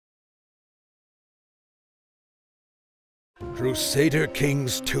Crusader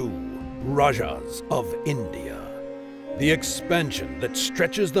Kings 2, Rajas of India. The expansion that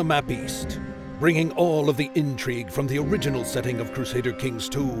stretches the map east, bringing all of the intrigue from the original setting of Crusader Kings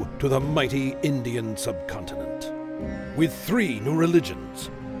 2 to the mighty Indian subcontinent. With 3 new religions,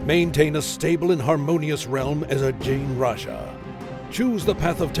 maintain a stable and harmonious realm as a Jain Raja. Choose the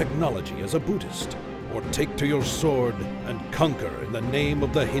path of technology as a Buddhist, or take to your sword and conquer in the name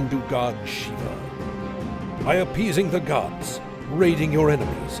of the Hindu god Shiva. By appeasing the gods, raiding your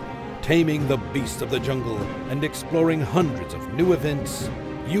enemies, taming the beasts of the jungle, and exploring hundreds of new events,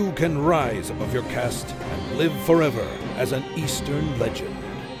 you can rise above your caste and live forever as an Eastern legend.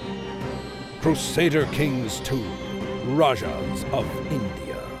 Crusader Kings 2, Rajas of India.